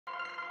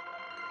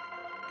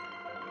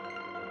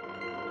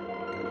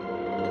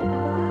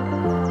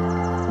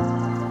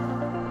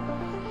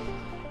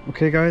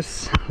Okay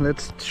guys,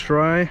 let's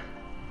try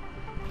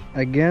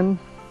again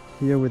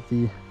here with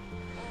the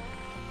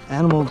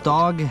animal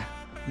dog,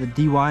 the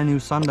DY New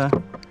Zonda,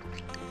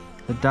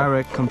 the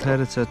direct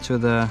competitor to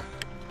the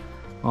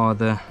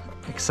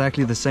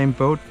exactly the same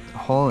boat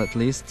hull, at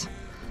least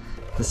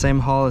the same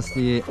hull as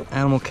the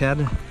animal cat.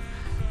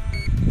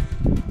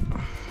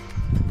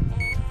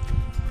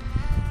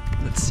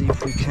 Let's see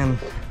if we can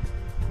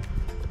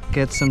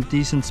get some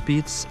decent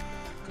speeds.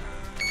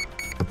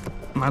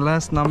 My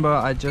last number,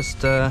 I just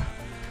can't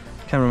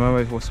remember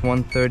if it was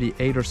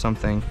 138 or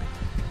something.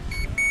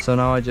 So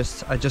now I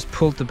just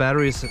pulled the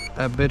batteries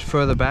a bit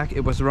further back. It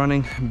was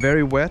running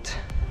very wet,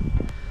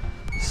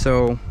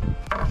 so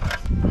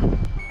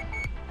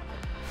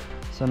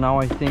now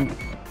I think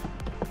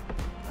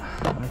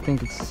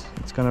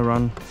it's gonna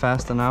run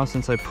faster now,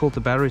 since I pulled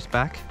the batteries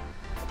back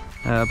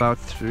about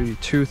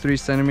 2-3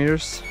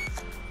 centimeters,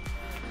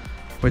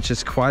 which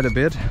is quite a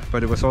bit,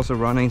 but it was also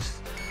running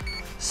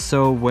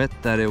so wet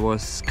that it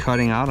was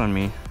cutting out on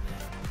me.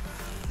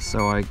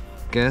 So I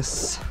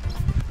guess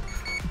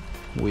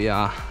we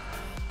are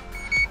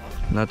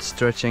not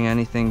stretching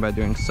anything by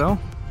doing so.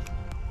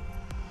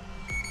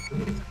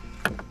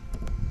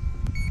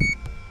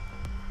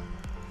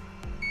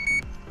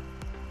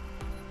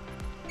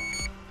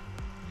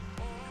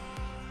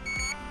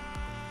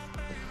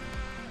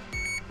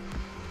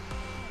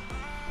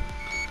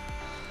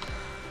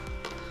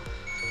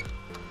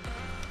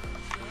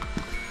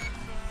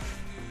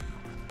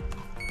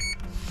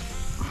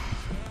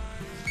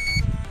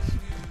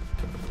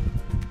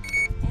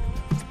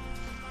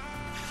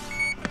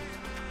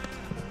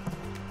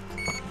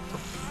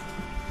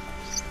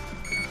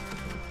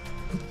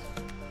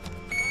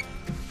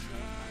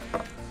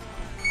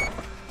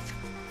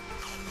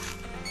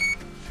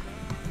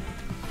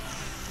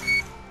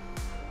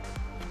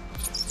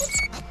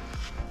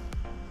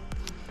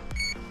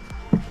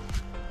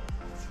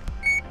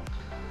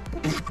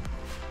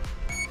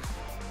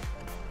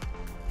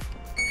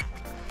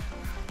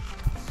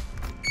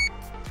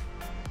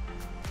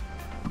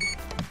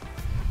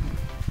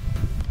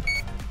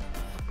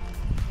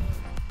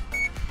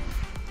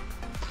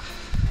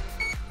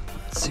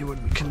 See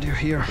what we can do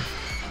here.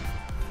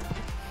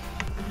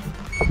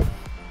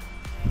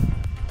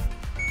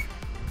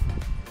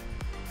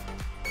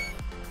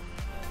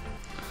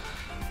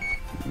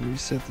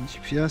 Reset the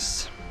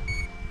GPS.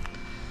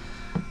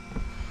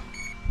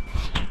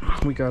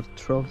 We got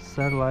 12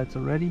 satellites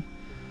already.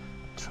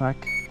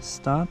 Track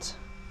start.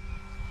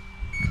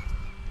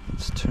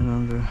 Let's turn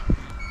on the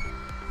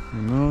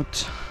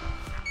remote.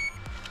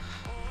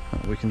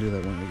 Oh, we can do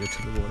that when we get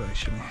to the water,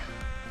 actually.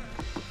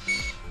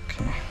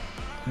 Okay.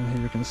 And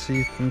here you can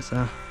see things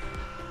are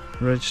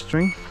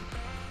registering.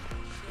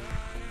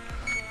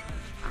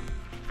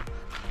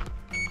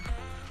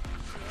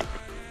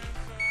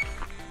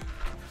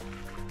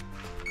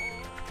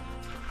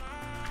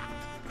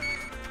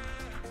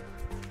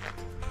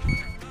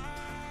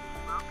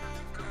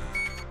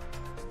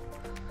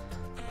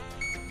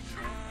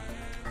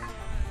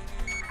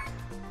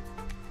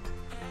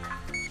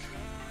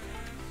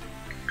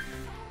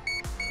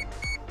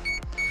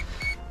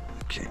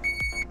 Okay,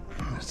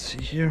 let's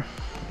see here.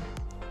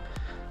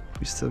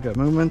 We still got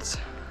movements.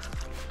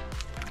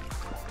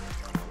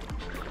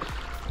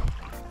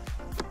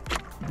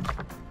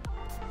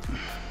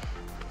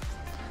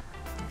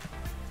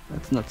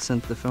 Let's not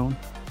send the phone,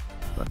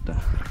 but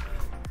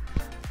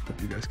hope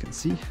you guys can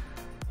see.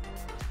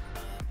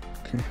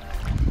 Okay.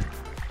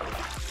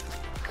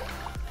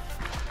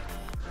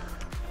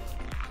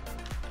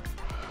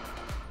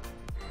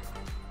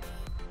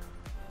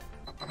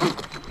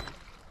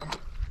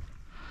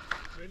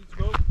 Ready to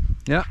go?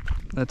 Yeah,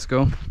 let's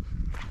go.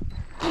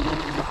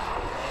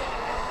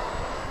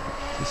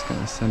 Just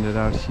gonna send it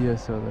out here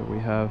so that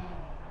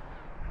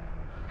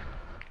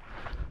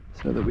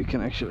we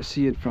can actually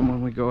see it from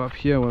when we go up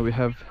here, where we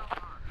have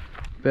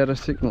better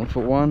signal for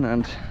one,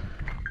 and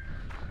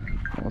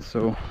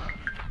also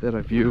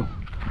better view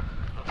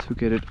to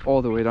get it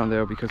all the way down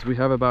there, because we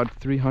have about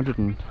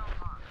 300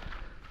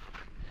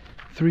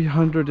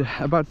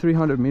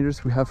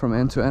 meters we have from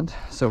end to end,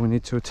 so we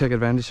need to take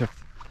advantage of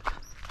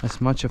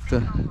as much of the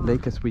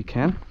lake as we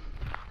can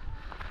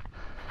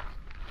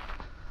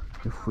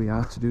if we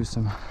are to do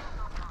some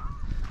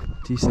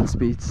decent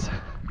speeds.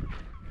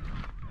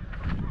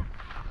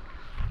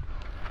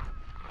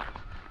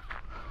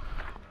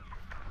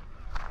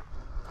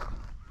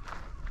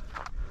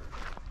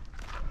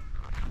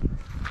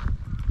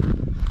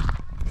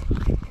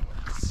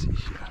 Let's see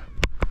here.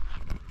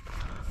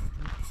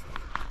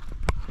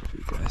 If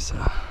you guys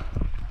are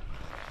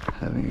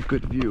having a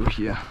good view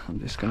here, I'm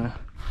just gonna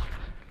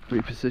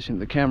reposition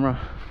the camera.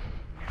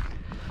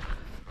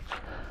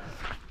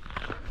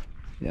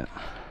 Yeah.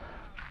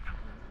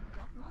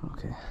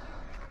 Okay.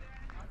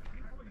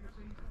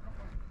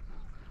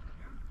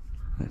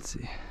 Let's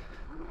see.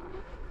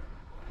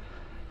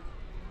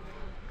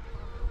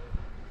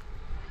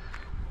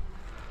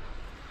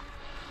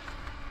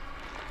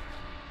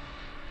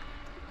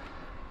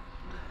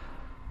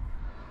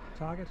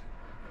 Target.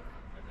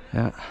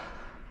 Yeah.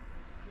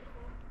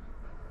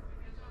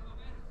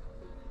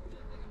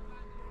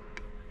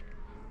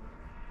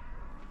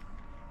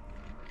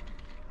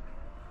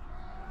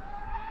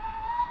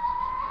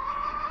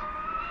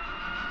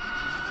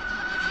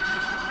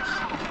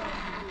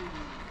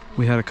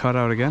 we had a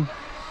cutout again.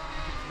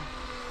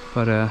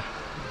 But I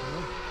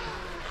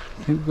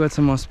think we got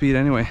some more speed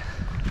anyway.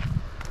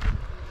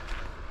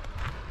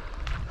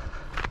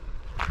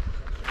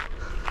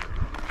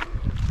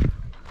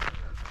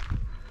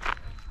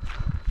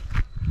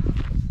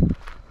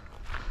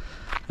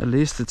 At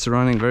least it's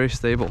running very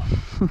stable.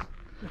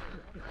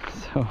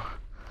 So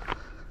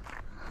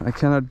I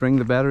cannot bring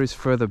the batteries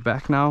further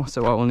back now,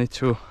 so I will need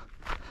to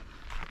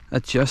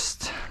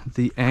adjust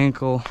the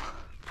angle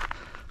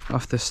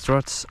of the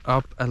struts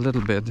up a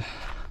little bit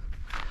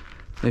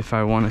if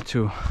I wanted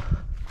to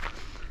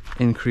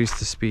increase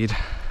the speed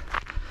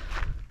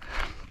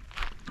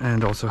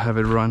and also have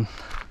it run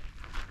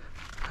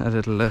a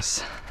little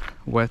less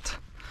wet,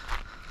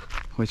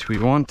 which we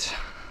want.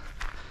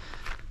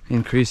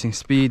 Increasing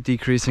speed,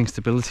 decreasing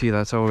stability,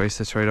 that's always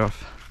the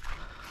trade-off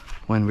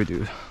when we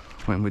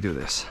do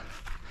this.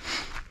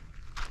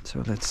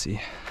 So let's see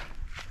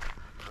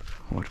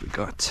what we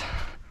got.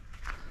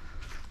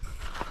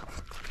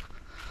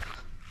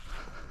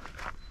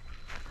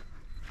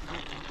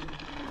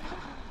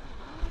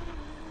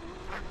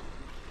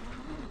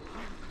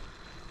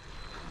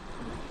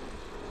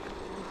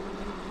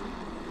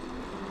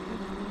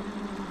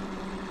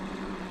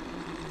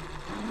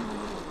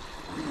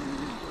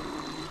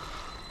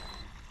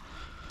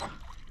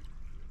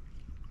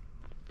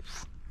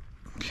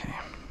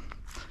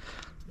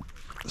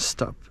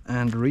 Stop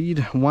and read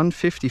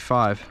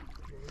 155.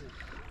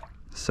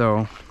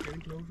 So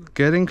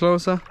getting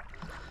closer,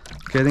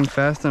 getting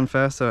faster and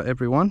faster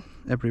every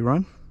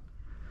run.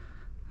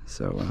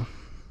 So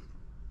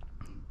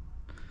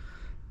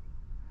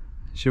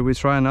should we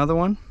try another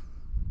one?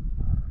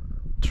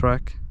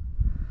 Track,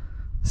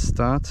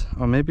 start,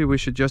 or maybe we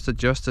should just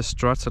adjust the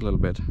struts a little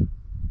bit.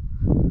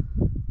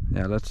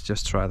 Yeah, let's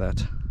just try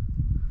that.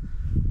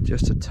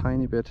 Just a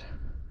tiny bit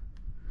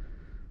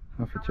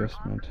of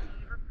adjustment.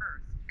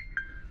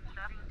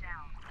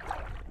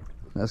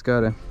 Let's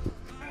go then.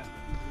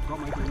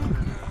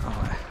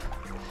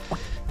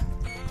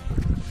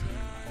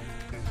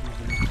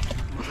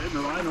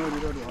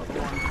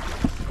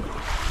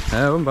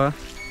 Ja, åbenbart.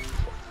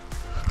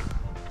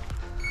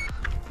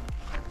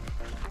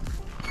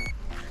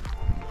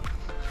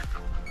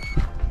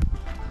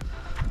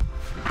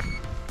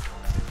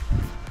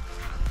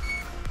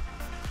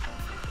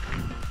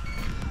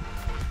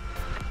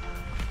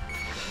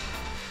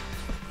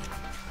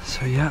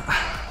 So yeah,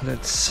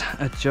 let's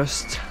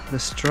adjust the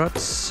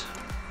struts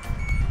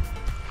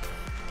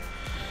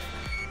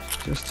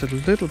just a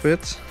little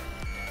bit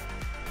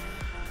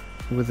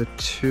with a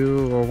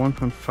 2 or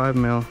 1.5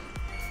 mil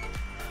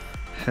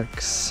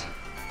hex.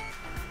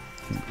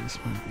 I think this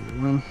might be the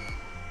one.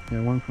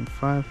 Yeah,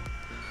 1.5.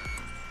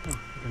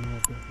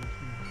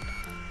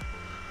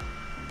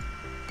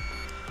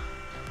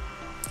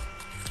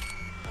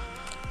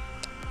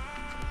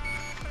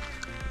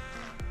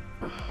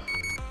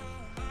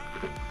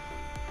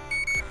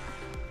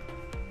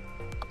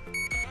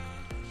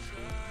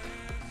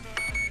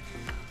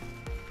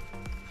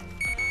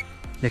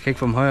 Jeg kan ikke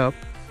få dem højere op.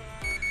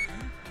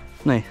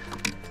 Nej.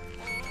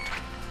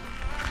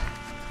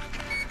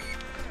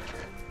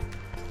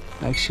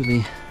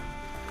 Actually,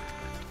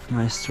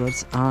 my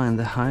struts are in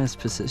the highest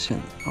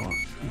position, or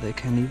they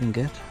can even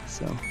get,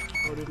 so.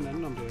 Det er den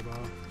anden, om det er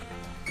bare.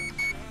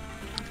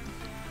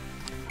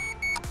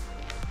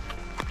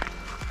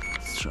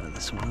 Let's try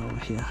this one over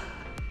here.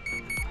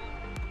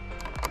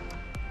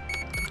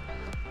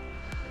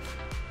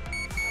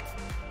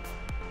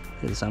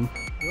 Det er det samme.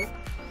 Jo.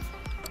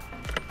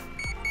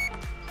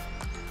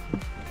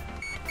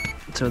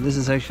 So this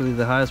is actually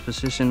the highest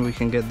position we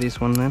can get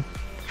this one then.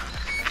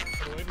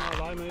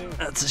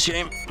 That's a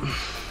shame,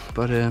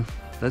 but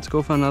let's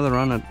go for another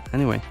run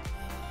anyway.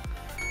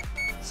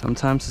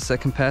 Sometimes the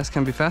second pass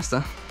can be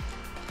faster.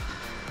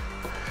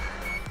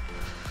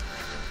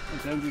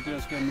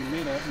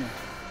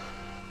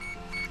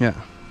 Yeah,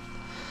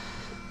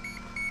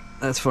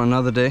 that's for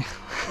another day.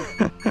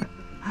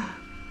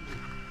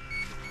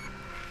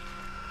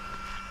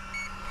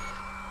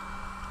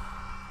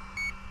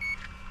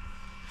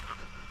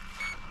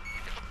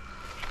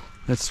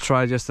 Let's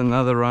try just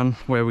another run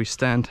where we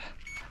stand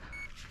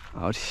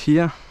out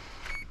here.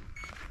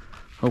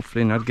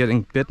 Hopefully not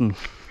getting bitten.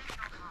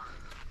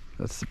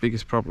 That's the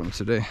biggest problem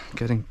today,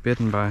 getting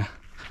bitten by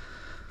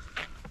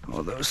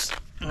all those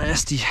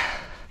nasty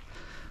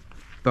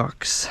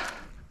bugs.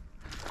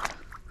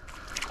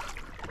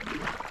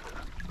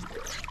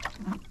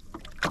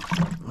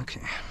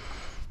 Okay,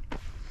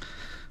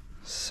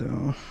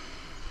 so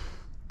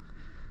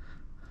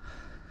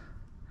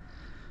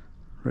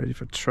ready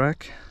for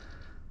track.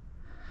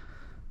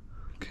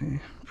 Okay,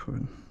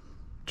 put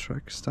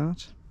track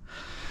start,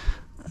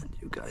 and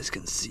you guys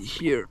can see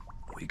here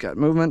we got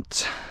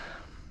movement.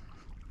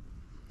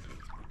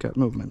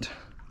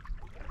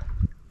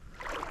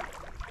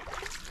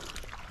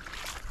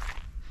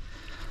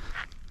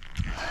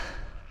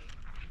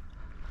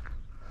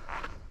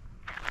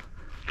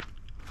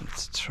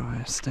 Let's try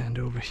and stand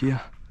over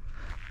here.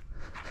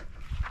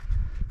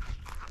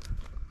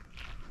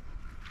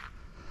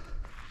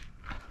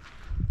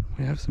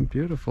 We have some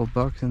beautiful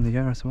bugs in the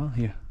air as well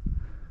here.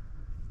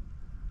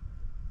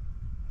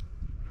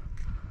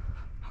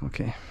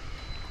 Okay.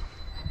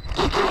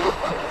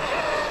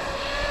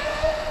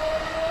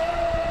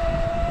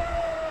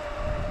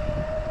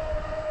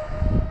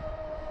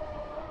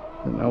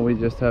 And now we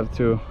just have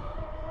to...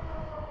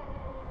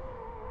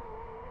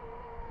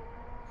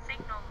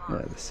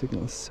 Yeah, the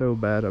signal is so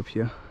bad up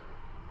here.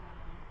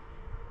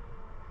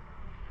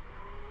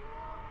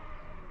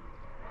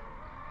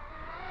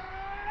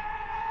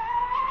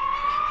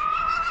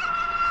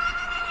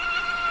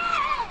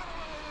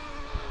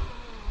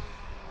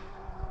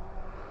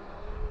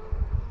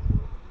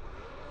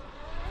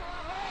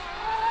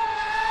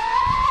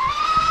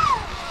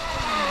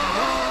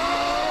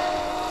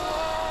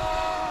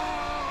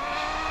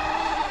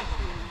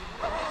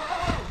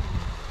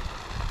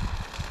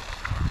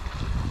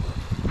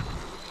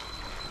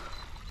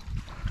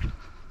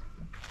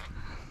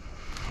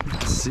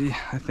 See,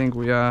 I think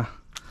we are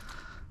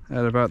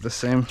at about the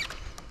same.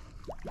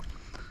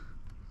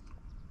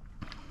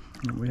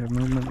 We have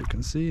movement, you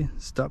can see,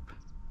 stop,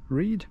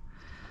 read,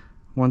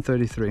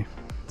 133.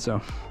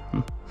 So,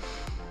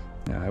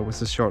 yeah, it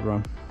was a short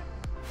run.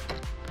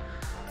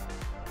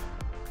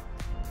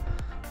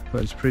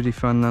 But it's pretty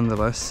fun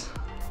nonetheless.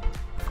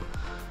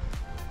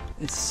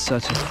 It's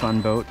such a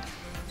fun boat.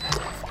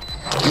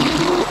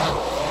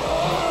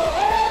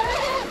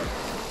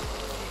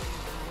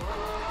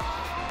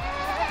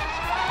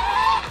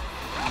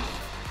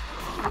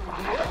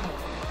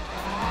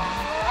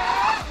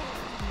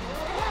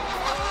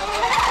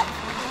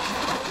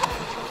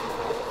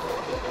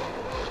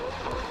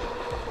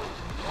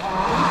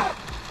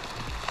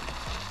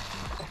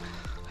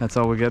 That's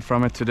all we get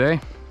from it today,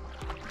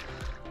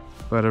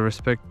 but a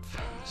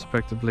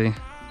respectably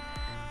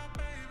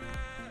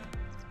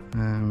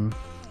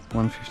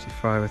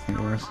 155 I think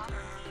it was,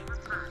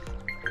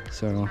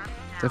 so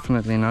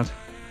definitely not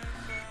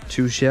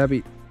too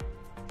shabby.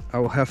 I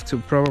will have to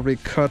probably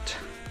cut,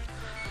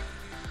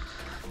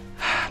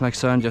 like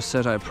Søren just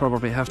said, I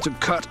probably have to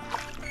cut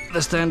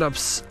the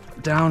stand-ups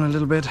down a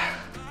little bit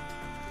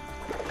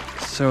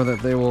so that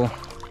they will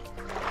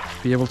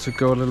be able to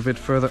go a little bit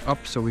further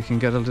up, so we can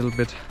get a little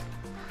bit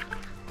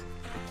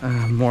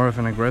more of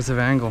an aggressive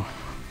angle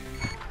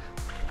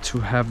to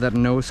have that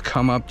nose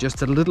come up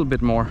just a little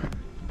bit more.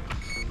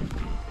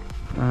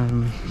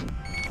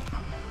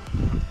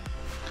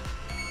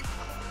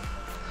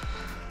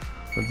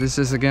 But this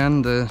is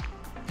again the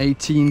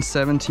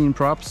 18-17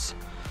 props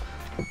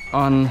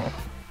on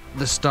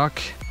the stock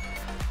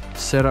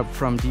setup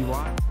from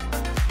DY.